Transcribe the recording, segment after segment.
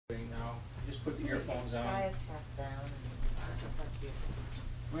just put the earphones on. Fly his hat down.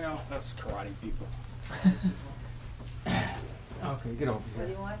 Well, that's karate people. Okay, get over What do here.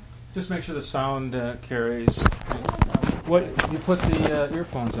 you want? Just make sure the sound carries. What you put the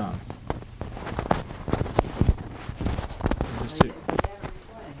earphones on? Just see.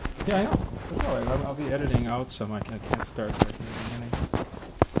 Yeah, I know. That's all right. I'll be editing out some. I can't start right in the beginning.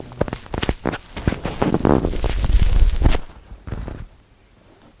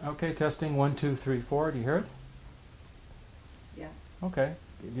 Okay, testing 1, 2, 3, 4. Do you hear it? Yeah. Okay.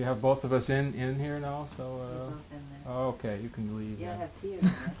 You have both of us in here now, so. We're both in there. Okay, you can leave. You don't then. have tea or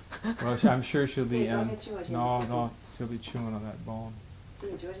something. Well, I'm sure she'll be Tea, go in. get yours. She has a No, cookie. she'll be chewing on that bone. Tea,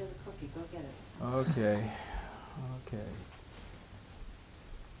 George has a cookie. Go get it. Okay.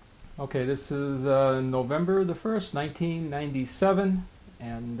 Okay, this is November the 1st, 1997,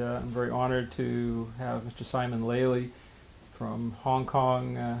 and I'm very honored to have Mr. Simon Laley from Hong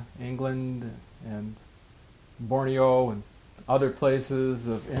Kong, England, and Borneo, and other places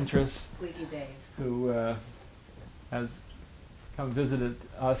of interest, Squeaky Dave. who has come visited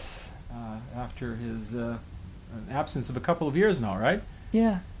us after his an absence of a couple of years now, right?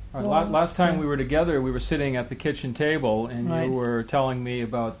 Yeah. All right, Well, last time yeah. we were together, we were sitting at the kitchen table, and Right. you were telling me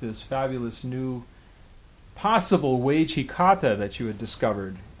about this fabulous new possible uechi-kata that you had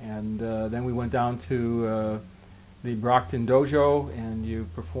discovered. And then we went down to the Brockton Dojo, and you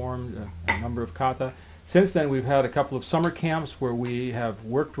performed a number of kata. Since then, we've had a couple of summer camps where we have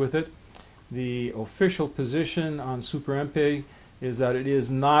worked with it. The official position on Superempi is that it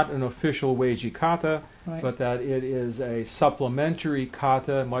is not an official uechi-kata, Right. but that it is a supplementary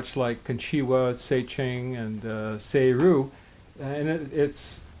kata, much like Kanchiwa, Seiching, and Seiru. And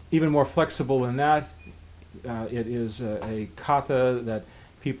it's even more flexible than that. It is a kata that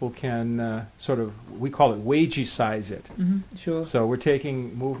people can we call it uechi-size it. Sure. So we're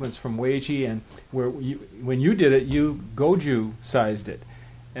taking movements from uechi, and when you did it, you goju-sized it.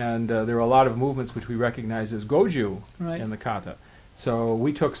 And there are a lot of movements which we recognize as goju Right. in the kata. So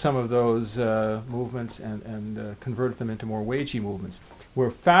we took some of those movements and converted them into more uechi movements.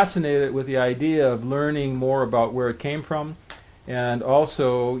 We're fascinated with the idea of learning more about where it came from, and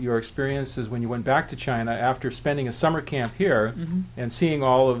also your experiences when you went back to China after spending a summer camp here and seeing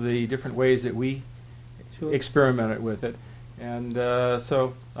all of the different ways that we Sure. experimented with it. And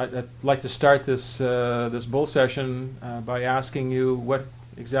so I'd like to start this bull session by asking you, what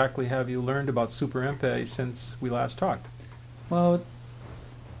exactly have you learned about Superempi since we last talked? Well,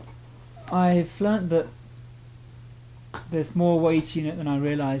 I've learnt that there's more Uechi in it than I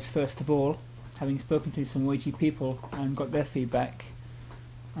realised, first of all, having spoken to some Uechi people and got their feedback.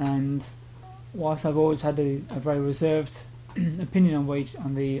 And whilst I've always had a very reserved opinion on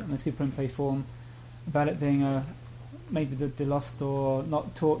the Superempi form, about it being maybe the lost or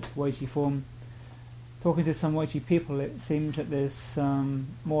not taught Uechi form, talking to some Uechi people, it seems that there's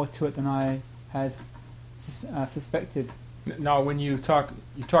more to it than I had suspected. Now, when you talk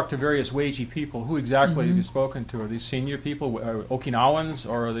to various uechi people, who exactly have you Mhm. spoken to? Are these senior people, Okinawans,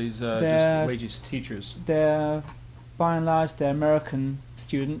 or are these just They're- uechi teachers? They're, by and large, they're American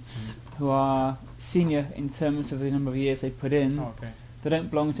students who are senior in terms of the number of years they put in. Oh, okay. They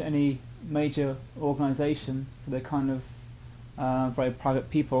don't belong to any major organisation, so they're kind of very private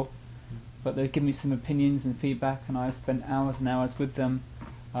people. But they give me some opinions and feedback, and I've spent hours and hours with them,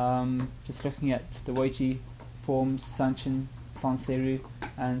 just looking at the Uechi forms, Sanchin, Sanseiru,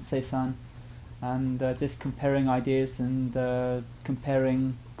 and Seisan, and just comparing ideas and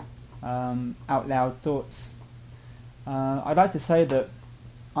comparing out loud thoughts. I'd like to say that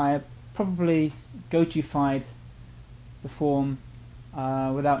I probably goju-fied the form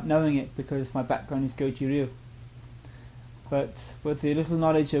without knowing it, because my background is uechi-ryu. But with the little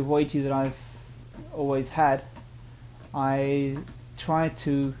knowledge of Uechi that I've always had, I tried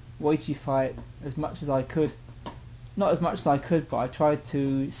to Uechi-fy it as much as I could. Not as much as I could, but I tried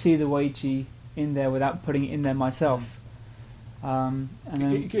to see the Uechi in there without putting it in there myself. And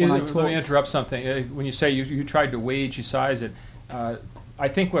then when I Let me taught, interrupt something. When you say you tried to uechi-size it, I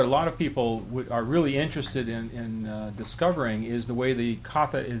think what a lot of people are really interested in discovering is the way the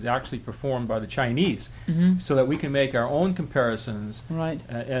kata is actually performed by the Chinese, so that we can make our own comparisons right,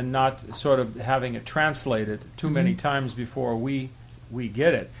 and not sort of having it translated too many times before we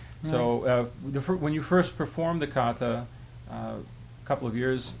get it. So when you first performed the kata, a couple of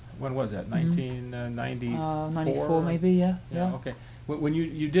years, when was that? 1994? 94 maybe, yeah. Okay. When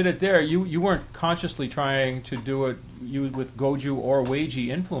you did it there, you weren't consciously trying to do it with goju or uechi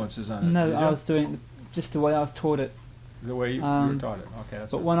influences on it. No, did I you? was doing it just the way I was taught it. The way you were taught it. Okay,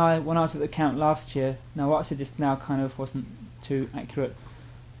 that's. But when I was at the camp last year, no, what I said just now kind of wasn't too accurate.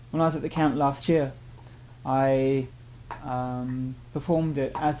 when I was at the camp last year, I performed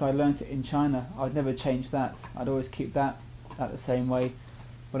it as I learnt it in China. I'd never change that. I'd always keep that the same way.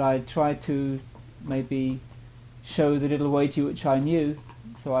 But I tried to maybe show the little uechi which I knew,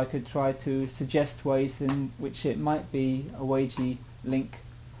 so I could try to suggest ways in which it might be a uechi link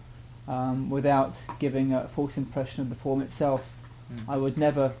without giving a false impression of the form itself. I would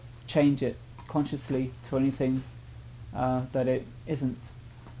never change it consciously to anything that it isn't.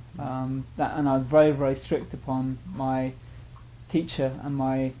 And I was very, very strict upon my teacher and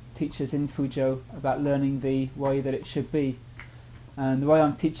my teachers in Fuzhou about learning the way that it should be. And the way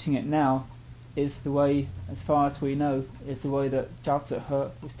I'm teaching it now is the way, as far as we know, is the way that Zhao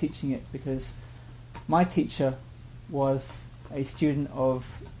Zihe was teaching it, because my teacher was a student of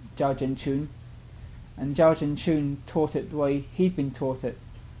Zhao Zhenchun, and Zhao Zhenchun taught it the way he'd been taught it,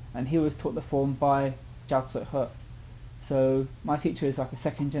 and he was taught the form by Zhao Zihe. So my teacher is like a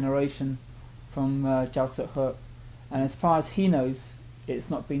second generation from Zhao Zihe, and as far as he knows, it's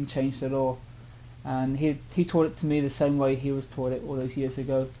not been changed at all. And he taught it to me the same way he was taught it all those years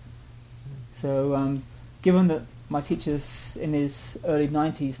ago. So given that my teacher's in his early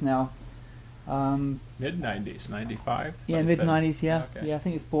 90s now, mid-90s, 95? yeah, mid-90s, yeah. Okay. Yeah, I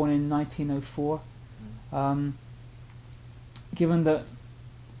think he was born in 1904. Given that,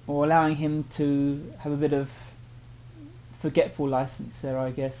 or allowing him to have a bit of forgetful license there, I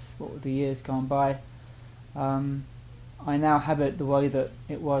guess, what with the years gone by, I now have it the way that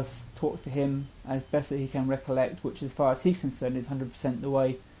it was taught to him as best that he can recollect, which as far as he's concerned is 100% the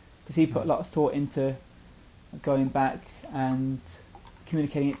way, because he put a lot of thought into going back and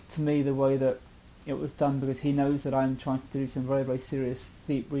communicating it to me the way that it was done, because he knows that I'm trying to do some very, very serious,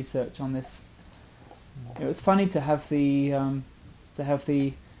 deep research on this. It was funny to have the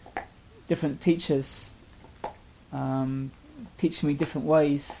different teachers teaching me different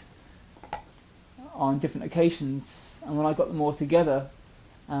ways on different occasions, and when I got them all together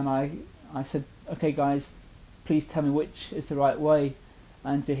and I said, okay guys, please tell me which is the right way,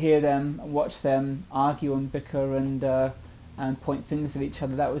 and to hear them and watch them argue and bicker and point fingers at each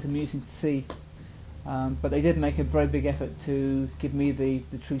other, that was amusing to see. But they did make a very big effort to give me the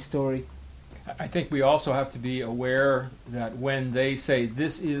true story. I think we also have to be aware that when they say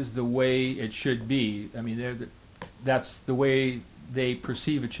this is the way it should be, I mean, that's the way they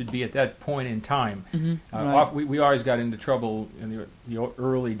perceive it should be at that point in time. Right. We always got into trouble in the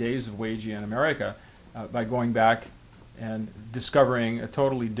early days of Weiji in America by going back and discovering a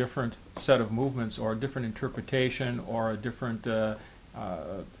totally different set of movements or a different interpretation or a different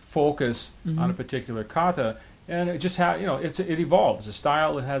focus on a particular kata. And it just it evolves. The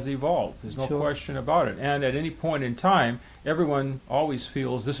style has evolved. There's no question about it. And at any point in time, everyone always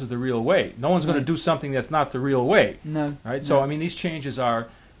feels this is the real way. No one's going to do something that's not the real way. No. Right? No. So I mean, these changes are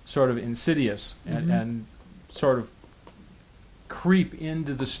sort of insidious and sort of creep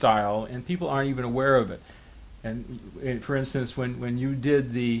into the style, and people aren't even aware of it. And for instance, when you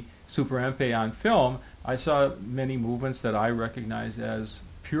did the Superempi on film, I saw many movements that I recognize as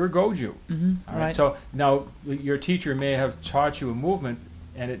pure Goju. All right. So now your teacher may have taught you a movement,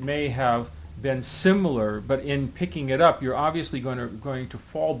 and it may have been similar, but in picking it up, you're obviously going to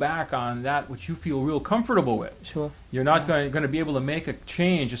fall back on that which you feel real comfortable with. Sure. You're not going to be able to make a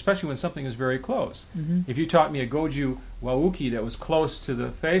change, especially when something is very close. If you taught me a Goju Wauki that was close to the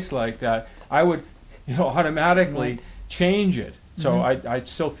face like that, I would, automatically change it. So I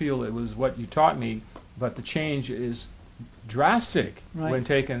still feel it was what you taught me, but the change is drastic when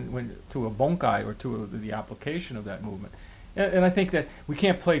taken to a bonkai or to the application of that movement. And I think that we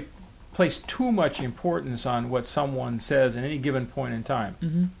can't place too much importance on what someone says at any given point in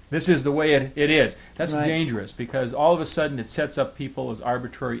time. This is the way it is. That's dangerous, because all of a sudden it sets up people as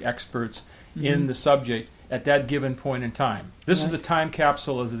arbitrary experts in the subject at that given point in time. This is the time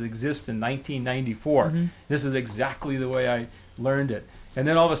capsule as it exists in 1994. This is exactly the way I learned it. And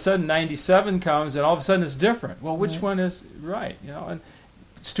then all of a sudden 97 comes, and all of a sudden it's different. Well, which one is right? And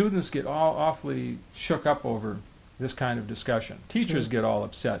students get all awfully shook up over this kind of discussion. Teachers get all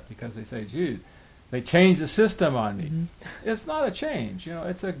upset because they say, gee, they changed the system on me. It's not a change.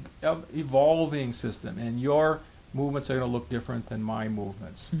 It's a evolving system, and your movements are going to look different than my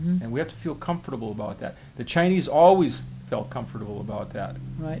movements. And we have to feel comfortable about that. The Chinese always felt comfortable about that.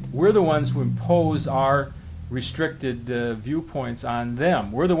 Right. We're the ones who impose our restricted viewpoints on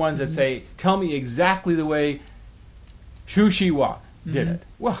them. We're the ones that say, tell me exactly the way Shu Shiwa did it.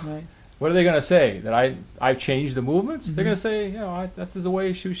 Well, what are they going to say? That I've changed the movements? They're going to say, that's the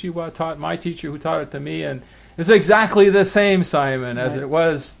way Shu Shiwa taught my teacher who taught it to me, and it's exactly the same, Simon, as it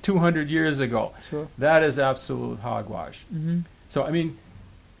was 200 years ago. Sure. That is absolute hogwash. So, I mean,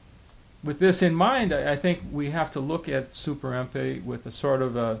 with this in mind, I think we have to look at Superempi with a sort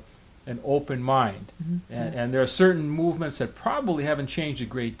of an open mind. And there are certain movements that probably haven't changed a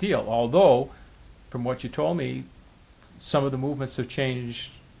great deal, although, from what you told me, some of the movements have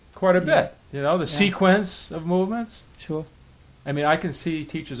changed quite a bit. You know, the sequence of movements. Sure. I mean, I can see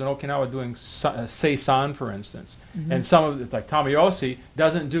teachers in Okinawa doing Seisan, for instance, and some of it, like Tamayoshi,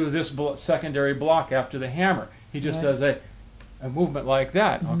 doesn't do this secondary block after the hammer. He just does a movement like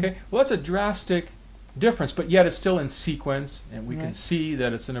that. Okay, well, that's a drastic difference, but yet it's still in sequence, and we can see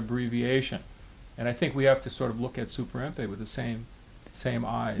that it's an abbreviation. And I think we have to sort of look at Superempi with the same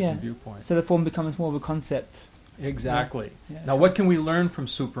eyes and viewpoint. So the form becomes more of a concept. Exactly. Yeah, now, what can we learn from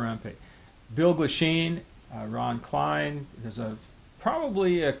Superempi? Bill Glasheen, Ron Klein, there's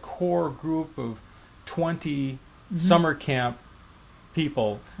probably a core group of 20 summer camp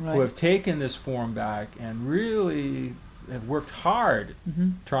people who have taken this form back and really have worked hard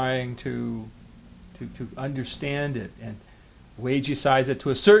trying to understand it and uechi-size it to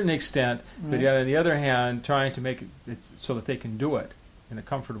a certain extent, but yet on the other hand trying to make it so that they can do it in a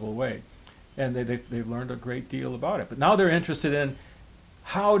comfortable way. And they've learned a great deal about it. But now they're interested in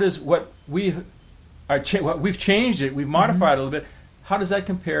how does what we've changed it, we've modified it a little bit, how does that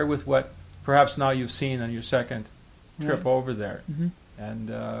compare with what perhaps now you've seen on your second trip over there? And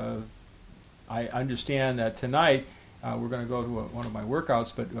I understand that tonight we're going to go to one of my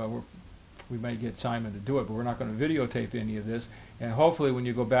workouts, but we might get Simon to do it, but we're not going to videotape any of this. And hopefully when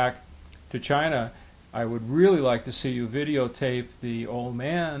you go back to China, I would really like to see you videotape the old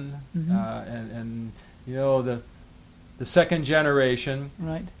man and you know, the second generation.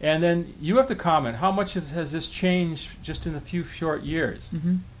 Right. And then you have to comment, how much has this changed just in a few short years?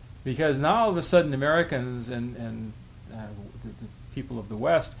 Because now all of a sudden Americans and the people of the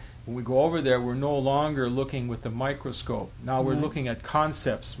West, when we go over there, we're no longer looking with the microscope. Now we're looking at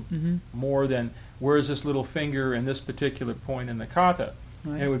concepts more than where is this little finger in this particular point in the kata.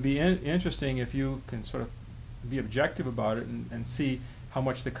 And it would be interesting if you can sort of be objective about it and see how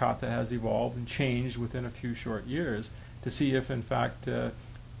much the kata has evolved and changed within a few short years, to see if in fact the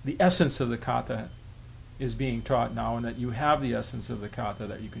essence of the kata is being taught now, and that you have the essence of the kata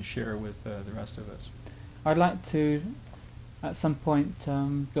that you can share with the rest of us. I'd like to, at some point,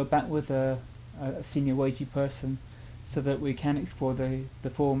 go back with a senior uechi person so that we can explore the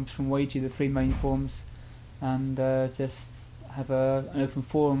forms from uechi, the three main forms, and just have an open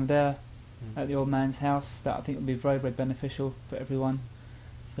forum there at the old man's house. That I think would be very, very beneficial for everyone.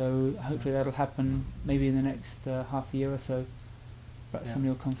 So hopefully that'll happen maybe in the next half a year or so. Perhaps somebody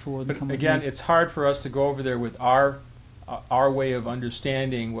will come forward. But and come again, with me. it's hard for us to go over there with our way of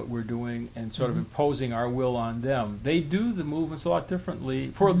understanding what we're doing and sort of imposing our will on them. They do the movements a lot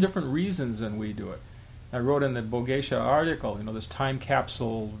differently for different reasons than we do it. I wrote in the Bogesha article, you know, this time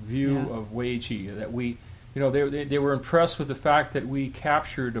capsule view of uechi, that we, you know, they were impressed with the fact that we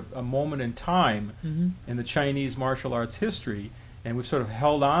captured a moment in time in the Chinese martial arts history, and we've sort of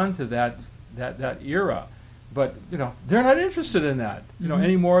held on to that era. But, you know, they're not interested in that, you know,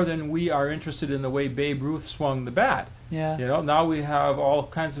 any more than we are interested in the way Babe Ruth swung the bat. Yeah. You know, now we have all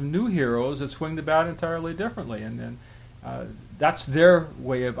kinds of new heroes that swing the bat entirely differently, and that's their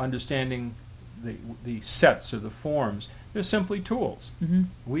way of understanding the sets or the forms. They're simply tools.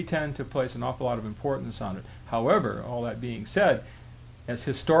 We tend to place an awful lot of importance on it. However, all that being said, as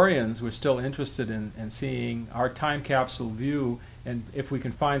historians, we're still interested in seeing our time capsule view, and if we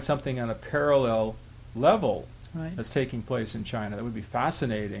can find something on a parallel level that's taking place in China, that would be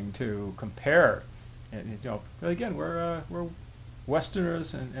fascinating to compare. And, you know, again, we're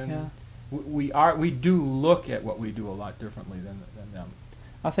Westerners, and we do look at what we do a lot differently than them.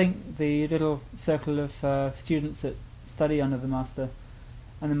 I think the little circle of students that study under the master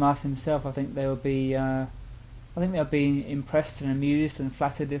and the master himself, I think they'll be impressed and amused and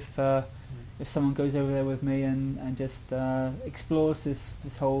flattered if someone goes over there with me and just explores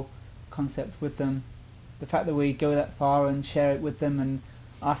this whole concept with them. The fact that we go that far and share it with them and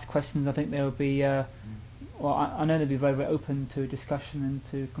ask questions, I think they'll be well, I know they'll be very, very open to discussion and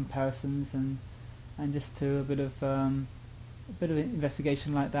to comparisons and just to a bit of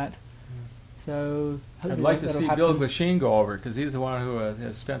investigation like that. So I'd like to see Bill Glasheen go over, because he's the one who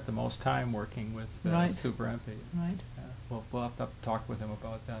has spent the most time working with Superempi. Right. We'll have to talk with him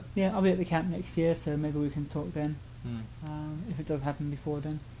about that. Yeah, I'll be at the camp next year, so maybe we can talk then, if it does happen before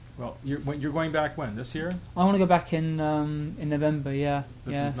then. Well, you're going back when? This year? I want to go back in November. Yeah.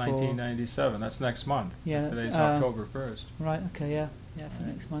 This is 1997. That's next month. Yeah. Today's October 1st. Right. Okay. Yeah. Yeah. So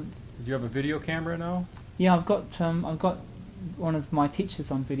next month. Do you have a video camera now? Yeah, I've got one of my teachers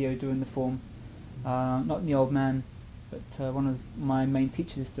on video doing the form, not the old man, but one of my main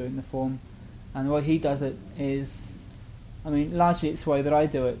teachers is doing the form, and the way he does it is, I mean, largely it's the way that I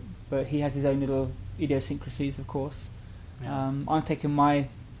do it, but he has his own little idiosyncrasies, of course. Yeah. I'm taking my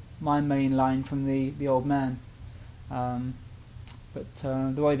main line from the old man, but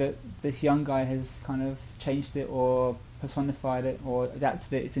the way that this young guy has kind of changed it or personified it or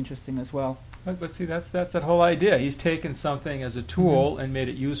adapted it is interesting as well. But see, that's that whole idea. He's taken something as a tool and made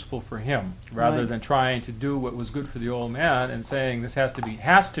it useful for him, rather Right. than trying to do what was good for the old man and saying this has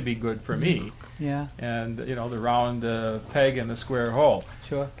to be good for me. Yeah, And the round peg in the square hole.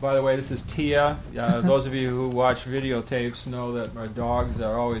 sure. By the way, this is Tia. Those of you who watch videotapes know that our dogs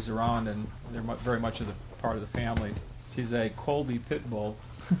are always around, and they're very much of the part of the family. She's a Colby pit bull,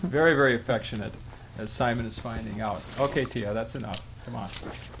 very, very affectionate, as Simon is finding out. Okay, Tia, that's enough. Come on,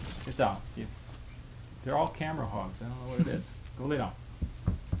 get down. They're all camera hogs. I don't know what it is. Go lay down.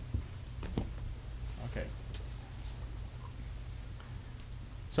 Okay.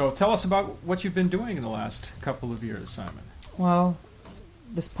 So tell us about what you've been doing in the last couple of years, Simon. Well,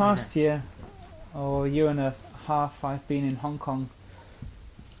 this past year, or year and a half, I've been in Hong Kong.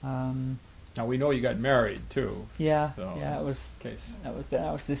 Now we know you got married too. Yeah, So, yeah, in case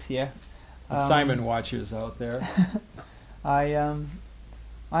that was this year. the Simon watchers out there. I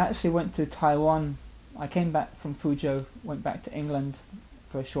actually went to Taiwan. I came back from Fuzhou, went back to England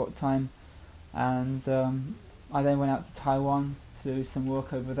for a short time, and I then went out to Taiwan to do some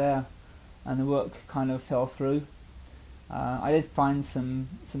work over there, and the work kind of fell through. I did find some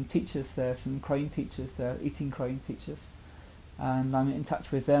teachers there, some crane teachers there, eating crane teachers, and I'm in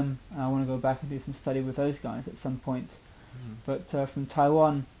touch with them. I want to go back and do some study with those guys at some point. But from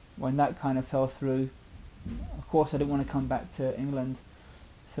Taiwan, when that kind of fell through, of course I didn't want to come back to England,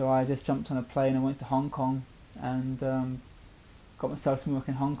 so I just jumped on a plane and went to Hong Kong and got myself some work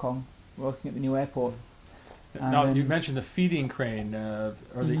in Hong Kong, working at the new airport. Now And you then- mentioned the feeding crane, or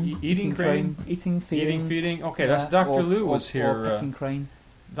the Mhm, eating crane. eating, feeding. Feeding. Okay, yeah, that's Dr. or- Liu or- was or here. pecking crane.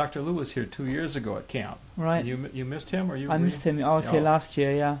 Dr. Liu was here 2 years ago at camp. Right. And you missed him, or you? I were missed you? him. I was Oh. here last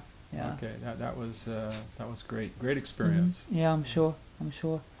year. Yeah. Yeah. Okay, that was great experience. Yeah, I'm sure.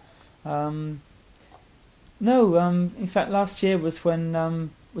 No, in fact, last year was when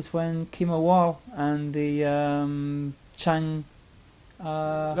Kimo Wall and the Chang.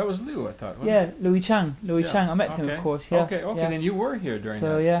 That was Liu, I thought. Wasn't Yeah, it? Louis Chang. I met him, Okay. of course. Yeah. Okay. Yeah. Then you were here during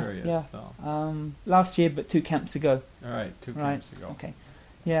So, that yeah, period. yeah. So. Last year, but 2 camps ago. All right, two Right. camps ago. Okay.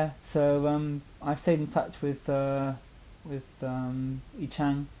 Yeah. So I stayed in touch with Yi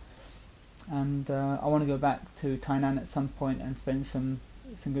Chang, and I want to go back to Tainan at some point and spend some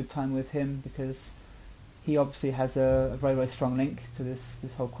good time with him, because he obviously has a very, very strong link to this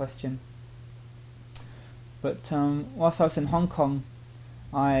whole question. But whilst I was in Hong Kong,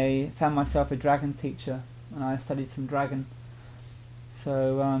 I found myself a dragon teacher, and I studied some dragon.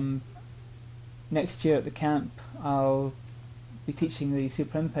 So next year at the camp, I'll be teaching the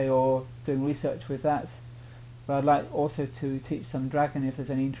Superempi or doing research with that. But I'd like also to teach some dragon if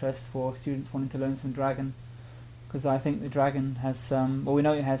there's any interest for students wanting to learn some dragon, because I think the dragon has we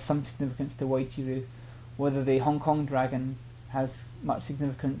know it has some significance to uechi-ryu. Whether the Hong Kong dragon has much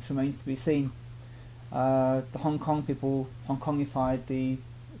significance remains to be seen. The Hong Kong people Hong Kongified the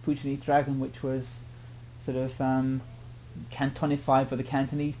Fujianese dragon, which was sort of Cantonified by the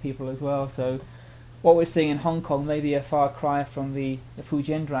Cantonese people as well. So what we're seeing in Hong Kong may be a far cry from the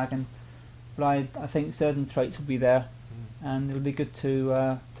Fujian dragon, but I think certain traits will be there, and it'll be good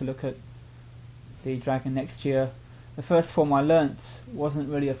to look at the dragon next year. The first form I learnt wasn't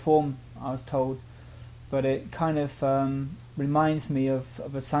really a form, I was told, but it kind of reminds me of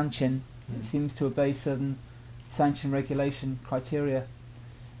a sanchin. It seems to obey certain sanchin regulation criteria,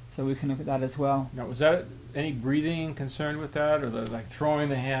 so we can look at that as well. Now, was that any breathing concerned with that, or like throwing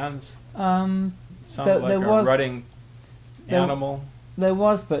the hands? There Sounded like a was- rutting animal. There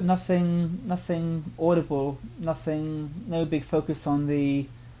was, but nothing audible, no big focus on the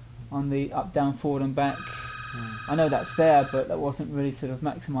up, down, forward and back. I know that's there, but that wasn't really sort of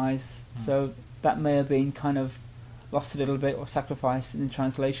maximised, so that may have been kind of lost a little bit or sacrificed in the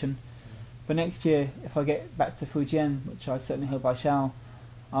translation. But next year, if I get back to Fujian, which I certainly hope I shall,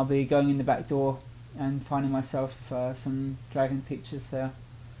 I'll be going in the back door and finding myself some dragon teachers there.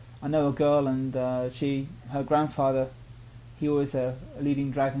 I know a girl, and her grandfather, he was a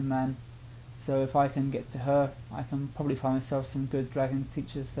leading dragon man, so if I can get to her, I can probably find myself some good dragon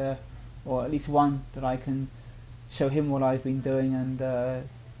teachers there, or at least one that I can show him what I've been doing and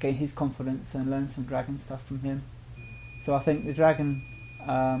gain his confidence and learn some dragon stuff from him. So I think the dragon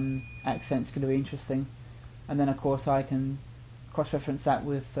accent's going to be interesting, and then of course I can cross-reference that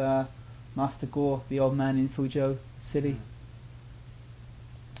with Master Gore, the old man in Fuzhou City. Mm.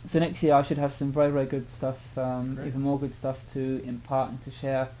 So next year I should have some very, very good stuff, Great. even more good stuff to impart and to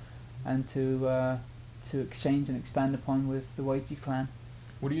share and to exchange and expand upon with the Uechi clan.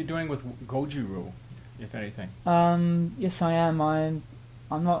 What are you doing with Goju-ryu, if anything? Yes, I am. I'm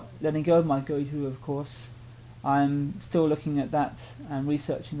not letting go of my Goju, of course. I'm still looking at that and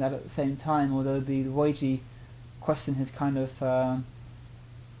researching that at the same time, although the Uechi question has kind of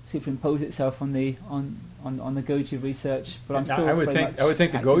superimposed itself on the Goju research. But I'm Now, still I would very think much the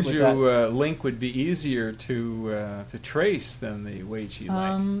active with that. Goju link would be easier to trace than the Uechi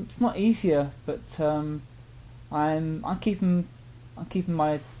link. It's not easier, but I'm keeping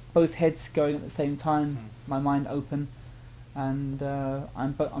my both heads going at the same time, my mind open, and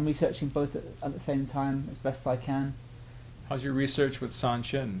I'm researching both at the same time as best I can. How's your research with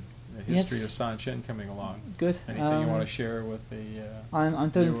Sanshin? The history Yes. of Sanshin coming along? Good. Anything you want to share with the I'm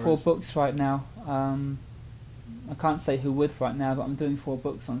doing viewers? 4 books right now. I can't say who with right now, but I'm doing 4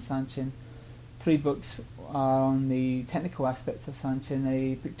 books on Sanshin. 3 books are on the technical aspects of Sanshin,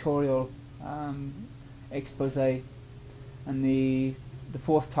 a pictorial expose, and the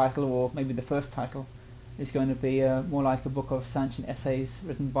 4th title, or maybe the first title, is going to be more like a book of Sanshin essays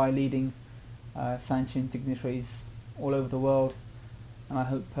written by leading Sanshin dignitaries all over the world. And I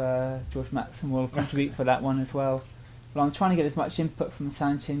hope George Matson will contribute for that one as well. But I'm trying to get as much input from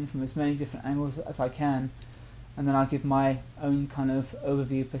Sanshin from as many different angles as I can, and then I'll give my own kind of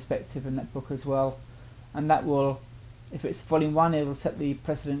overview perspective in that book as well. And that will, if it's volume 1, it will set the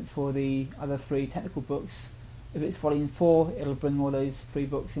precedence for the other 3 technical books. If it's volume 4, it'll bring all those 3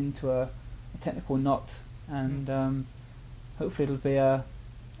 books into a technical knot, and hopefully it'll be a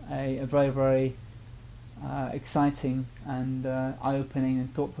very, very exciting and eye-opening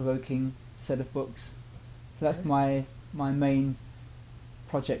and thought-provoking set of books. So that's my main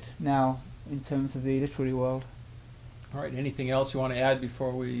project now in terms of the literary world. All right. Anything else you want to add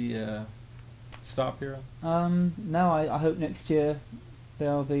before we stop here? No, I hope next year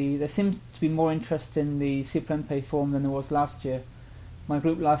there seems to be more interest in the Superempi form than there was last year. My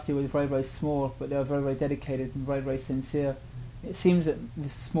group last year was very, very small, but they were very, very dedicated and very, very sincere. It seems that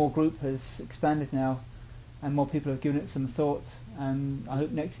this small group has expanded now, and more people have given it some thought, and I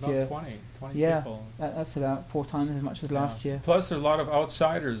hope next About year 20 yeah, people. that's about 4 times as much as last year. Plus, there are a lot of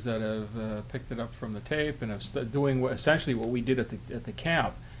outsiders that have picked it up from the tape and have doing essentially what we did at the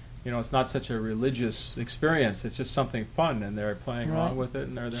camp. You know, it's not such a religious experience. It's just something fun, and they're playing along with it,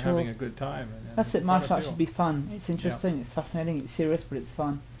 and they're Sure. having a good time. And That's it. it's Martial quite a arts feel. should be fun. It's interesting. It's fascinating. It's serious, but it's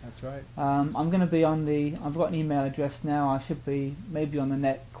fun. That's right. I'm going to be on the. I've got an email address now. I should be maybe on the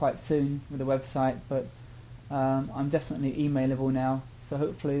net quite soon with a website, but I'm definitely emailable now. So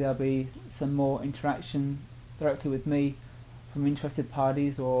hopefully there'll be some more interaction directly with me from interested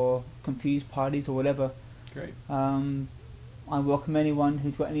parties or confused parties or whatever. Great. I welcome anyone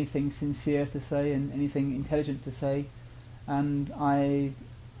who's got anything sincere to say and anything intelligent to say, and I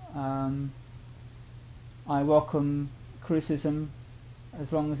welcome criticism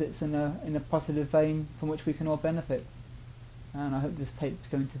as long as it's in a positive vein from which we can all benefit. And I hope this tape's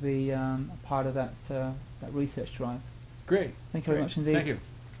going to be a part of that research drive. Great. Thank you very Great. much indeed. Thank you.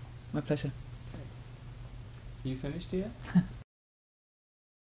 My pleasure. You finished yet?